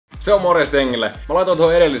Se on morjesta jengille. Mä laitoin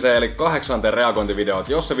tuohon edelliseen eli 8. reagointivideoon,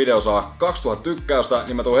 että jos se video saa 2000 tykkäystä,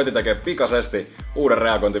 niin mä tuun heti tekemään pikaisesti uuden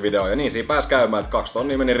reagointivideon. Ja niin siinä pääs käymään, että 2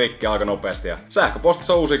 tonnia meni rikki aika nopeasti. Ja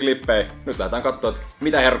sähköpostissa on uusia klippejä. Nyt lähdetään katsoa, että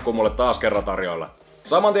mitä herkkuu mulle taas kerran tarjoilla.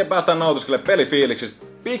 Saman tien päästään nautiskelemaan pelifiiliksistä.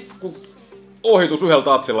 Pikku ohitus yhdellä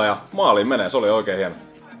tatsilla ja maaliin menee, se oli oikein hieno.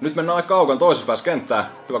 Nyt mennään aika kaukan toisessa päässä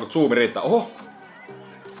kenttää. Hyvä kun zoomi riittää. Oho!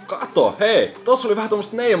 Kato, hei! Tossa oli vähän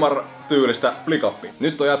tommoista Neymar-tyylistä flick-upia.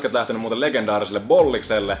 Nyt on jätkät lähtenyt muuten legendaariselle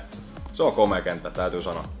bollikselle. Se on komea kenttä, täytyy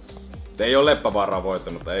sanoa. Ei oo Leppävaaraa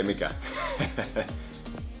voittanut, ei mikään.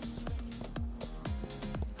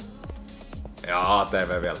 Ja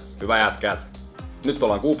ATV vielä. Hyvä jätkät. Nyt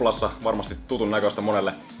ollaan kuplassa, varmasti tutun näköistä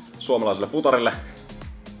monelle suomalaiselle futarille.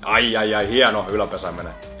 Ai, hieno, yläpesä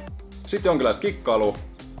menee. Sitten jonkinlaista kikkailua.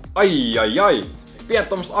 Ai. Pientä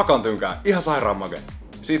tommoista akantynkää, ihan sairaan makea.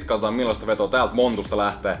 Sitten katsotaan millaista vetoa täältä montusta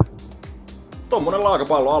lähtee. Tommonen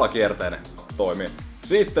laakapallo alakierteinen. Toimii.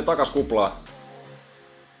 Sitten takas kuplaa.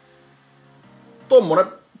 Tommonen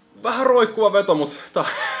vähän roikkuva veto, mutta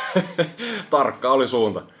tarkka oli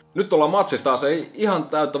suunta. Nyt ollaan matsissa taas, ei ihan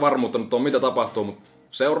täyttä varmuutta nyt on mitä tapahtuu, mutta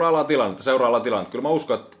seuraillaan tilannetta. Kyllä mä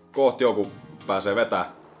uskon, että kohti joku pääsee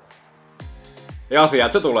vetää. Ja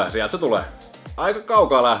sieltä se tulee. Aika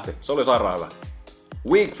kaukaa lähti, se oli sairaan hyvä.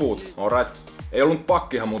 Weak foot, alright. Ei ollut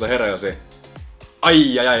pakkihan muuten hereillä siinä.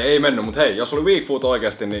 Ai, ei mennyt, mut hei, jos oli weak foot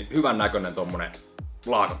oikeesti, niin hyvän näköinen tommonen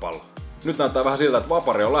laakapallo. Nyt näyttää vähän siltä, että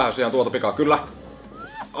vapari on lähdössä ihan tuota pikaa, kyllä.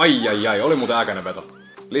 Ai, oli muuten äkäinen veto.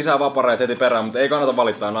 Lisää vapareita heti perään, mutta ei kannata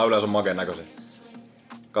valittaa, nää yleensä makeen näköisiä.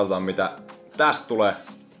 Katsotaan mitä tästä tulee.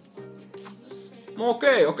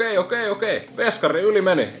 Okei. Veskari yli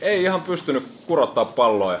meni. Ei ihan pystynyt kurottaa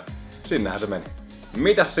palloa ja sinnehän se meni.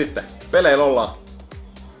 Mitäs sitten? Peleillä ollaan.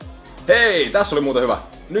 Hei, tässä oli muuten hyvä.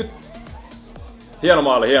 Nyt. Hieno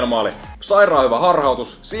maali. Sairaan hyvä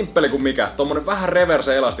harhautus. Simppeli kuin mikä. Tommonen vähän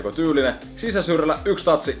reverse elastikotyylinen. Sisäsyrjällä yksi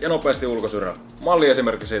tatsi ja nopeasti ulkosyrjällä.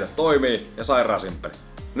 Malliesimerkki siitä toimii ja sairaan simppeli.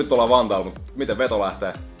 Nyt ollaan Vantaalla, mutta miten veto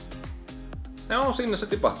lähtee? Joo, sinne se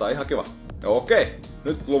tipahtaa, ihan kiva. Okei,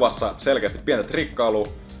 nyt luvassa selkeästi pientä trikkailua.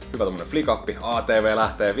 Hyvä tommonen flick-uppi, ATV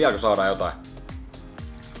lähtee, vieläkö saadaan jotain?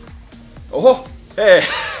 Oho, hei!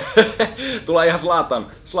 Tulee ihan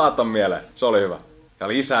Zlatan mieleen, se oli hyvä. Ja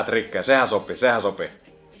lisää trikkejä, sehän sopii.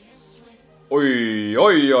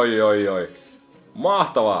 Oi.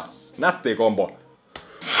 Mahtavaa, nättiä kombo.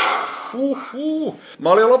 Mä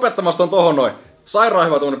olin jo lopettamassa ton tohon noin. Sairaan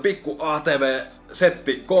hyvä tommonen pikku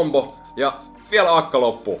ATV-setti, kombo ja vielä akka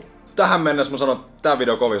loppuu. Tähän mennessä mä sanon, että tää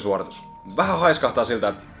video kovin suoritus. Vähän haiskahtaa siltä,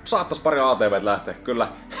 että saattais pari ATVt lähteä, kyllä.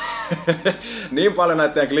 Niin paljon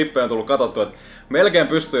näitä teidän klippejä on tullut katsottua, että melkein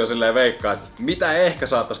pystyy jo silleen veikkaa, että mitä ehkä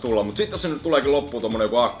saattais tulla. Mut sit jos sinne tuleekin loppuun tommonen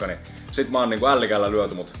joku akka, niin sit mä oon niinku ällikällä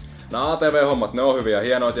lyöty. Mut nää ATV-hommat, ne on hyviä,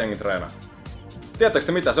 hienoa, että jengi treenaa. Tiedättekö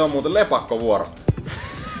te mitä? Se on muuten lepakkovuoro.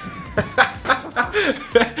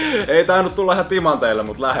 Ei tainnut tulla ihan timanteille,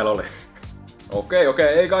 mut lähellä oli. Okei,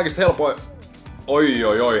 ei kaikista helpoin.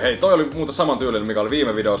 Oi, hei, toi oli muuten saman tyylinen, mikä oli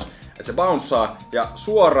viime videossa, että se bounceaa ja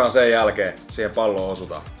suoraan sen jälkeen siihen palloon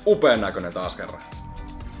osutaan. Upeen näköinen taas kerran.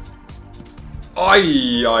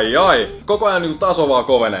 Ai. Koko ajan niinku taso vaan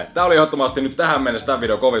kovenee. Tää oli ehdottomasti nyt tähän mennessä tämän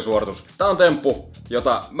videon kovin suoritus. Tää on temppu,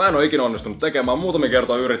 jota mä en oo ikinä onnistunut tekemään. Muutamia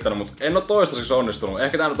kertoja yrittänyt, mutta en oo toistaiseksi onnistunut.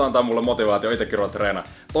 Ehkä tää nyt antaa mulle motivaatio itekin ruveta treenaa.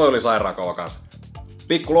 Toi oli sairaan kova kanssa.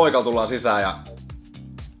 Pikku loikalla tullaan sisään ja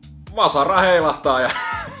vasara heilahtaa ja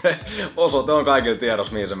osoite on kaikille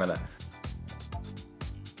tiedossa, mihin se menee.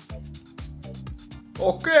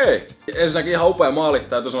 Okei. Ensinnäkin ihan upea maali,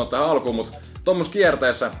 täytyy sanoa tähän alkuun, mutta tommos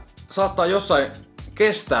kierteessä saattaa jossain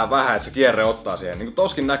kestää vähän, että se kierre ottaa siihen. Niin kuin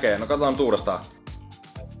toskin näkee, no katsotaan uudestaan.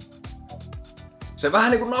 Se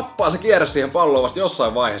vähän niinku nappaa se kierre siihen palloon vasta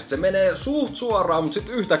jossain vaiheessa. Se menee suht suoraan, mutta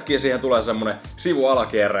sitten yhtäkkiä siihen tulee semmonen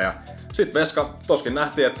sivualakierre ja sit veska toskin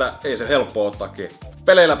nähtiin, että ei se helppo ottaakin.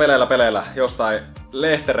 Peleillä, jostain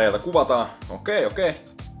lehtereiltä kuvataan. Okei.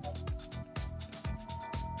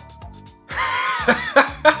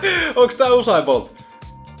 Onks tää Usain Bolt?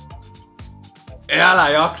 Älä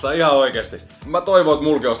jaksa, ihan oikeesti. Mä toivon, että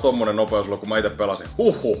mulki olisi tommonen nopeus ollut, kun mä ite pelasin.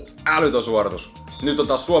 Älytön suoritus. Nyt on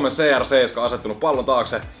taas Suomen CR7 asettunut pallon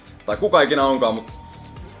taakse. Tai kuka ikinä onkaan, mutta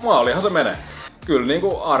maalihan se menee. Kyllä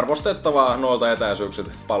niinku arvostettavaa noilta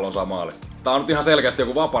etäisyyksiltä pallon saa maali. Tää on nyt ihan selkeästi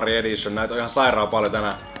joku vapari edition, näitä on ihan sairaan paljon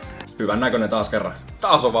tänään. Hyvän näköinen taas kerran.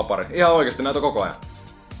 Taas on vapari, ihan oikeesti näitä on koko ajan.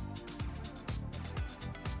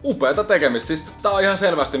 Upeata tekemistä, siis tää on ihan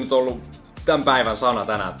selvästi nyt ollut tämän päivän sana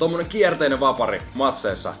tänään. Tommonen kierteinen vapari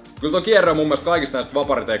matseissa. Kyllä tuo kierre on mun mielestä kaikista näistä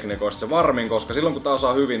vaparitekniikoista se varmin, koska silloin kun tää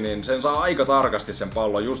osaa hyvin, niin sen saa aika tarkasti sen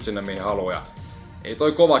pallon just sinne mihin haluaa. Ei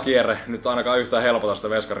toi kova kierre nyt ainakaan yhtään helpota sitä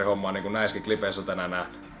veskarihommaa niin kuin näissäkin klipeissä tänään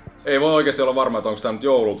nähty. Ei voi oikeesti olla varma, että onko tää nyt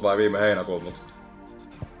joulut vai viime heinäkuulta, mut...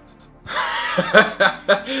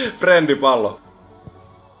 Friendipallo.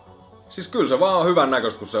 Siis kyllä se vaan on hyvän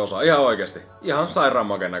näköistä, kun se osaa. Ihan oikeesti. Ihan sairaan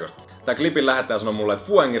makeen näköistä. Tää klipin lähettäjä sanoi mulle, että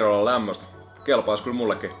Fuengirolla lämmöstä. Kelpaas kyllä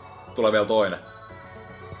mullekin. Tulee vielä toinen.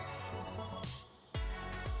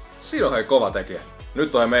 Siinä on hei kova tekijä.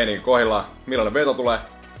 Nyt on meininki kohillaan. Millainen veto tulee?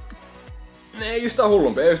 Ei yhtään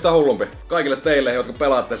hullumpi, ei yhtään hullumpi. Kaikille teille, jotka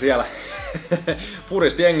pelaatte siellä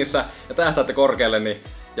Furist-jengissä ja tähtäätte korkealle niin,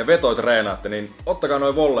 ja vetoit treenaatte, niin ottakaa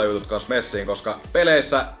noin volley-jutut kans messiin, koska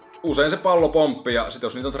peleissä usein se pallo pomppii ja sit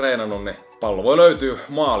jos niitä on treenannut, niin pallo voi löytyä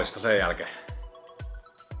maalista sen jälkeen.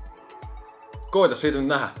 Koita siitä nyt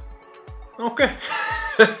nähdä. Okei.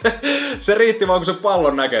 Se riitti vaan kun se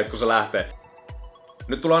pallon näkee, kun se lähtee.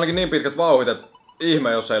 Nyt tulee ainakin niin pitkät vauhdit, että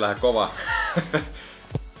ihme jos ei lähde kovaa.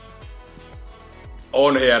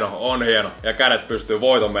 On hieno. Ja kädet pystyy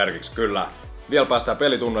voiton merkiksi, kyllä. Vielä päästään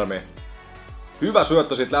pelitunnelmiin. Hyvä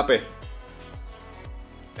syöttö sit läpi.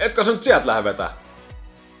 Etkö sä nyt sieltä lähde vetää?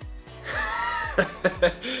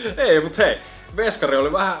 Ei, mut hei. Veskari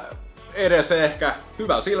oli vähän edessä ehkä.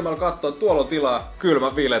 Hyvä silmällä katsoa, että tuolla on tilaa.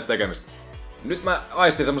 Kylmän viileet tekemistä. Nyt mä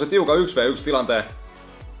aistin semmosen tiukan 1v1 tilanteen.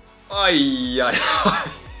 Ai.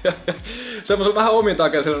 Semmosen vähän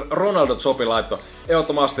omintakeisen Ronaldo-chopi laitto.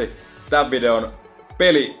 Ehdottomasti tämän videon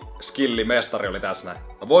peliskillimestari oli tässä näin.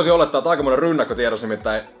 Voisi olettaa, että aikamoinen rynnäkkötiedos,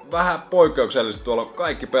 nimittäin vähän poikkeuksellisesti tuolla on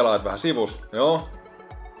kaikki pelaajat vähän sivus. Joo.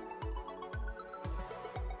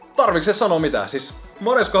 Tarviks se sanoa mitään? Siis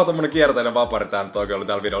moneskohan tommonen kierteinen vapari tää nyt oikein oli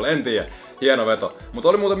tällä videolla, en tiedä. Hieno veto. Mutta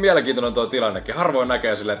oli muuten mielenkiintoinen tuo tilannekin. Harvoin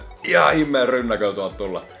näkee silleen, että ihan himmeen rynnäköllä tuolta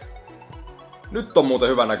tulla. Nyt on muuten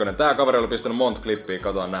hyvän näköinen. Tää kaveri oli pistänyt monta klippiä,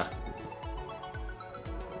 katsotaan nää.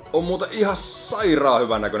 On muuten ihan sairaan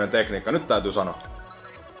hyvän näköinen tekniikka, nyt täytyy sanoa.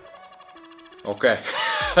 Okei.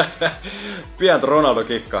 Pientä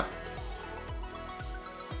Ronaldo-kikkaa.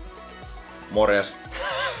 Morjes.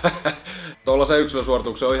 Tuollaisen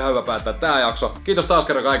yksilösuorituksen on ihan hyvä päättää tää jakso. Kiitos taas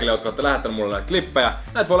kerran kaikille, jotka olette lähettäneet mulle näitä klippejä.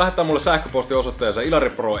 Näitä voi lähettää mulle sähköpostiosoitteeseen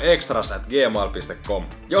ilariproextras@gmail.com.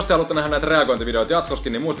 Jos te haluatte nähdä näitä reagointivideoita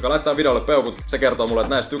jatkoskin, niin muistakaa laittaa videolle peukut. Se kertoo mulle,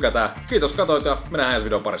 että näistä tykätään. Kiitos katoit ja me nähdään ensi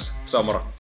videon parissa. Se on moro.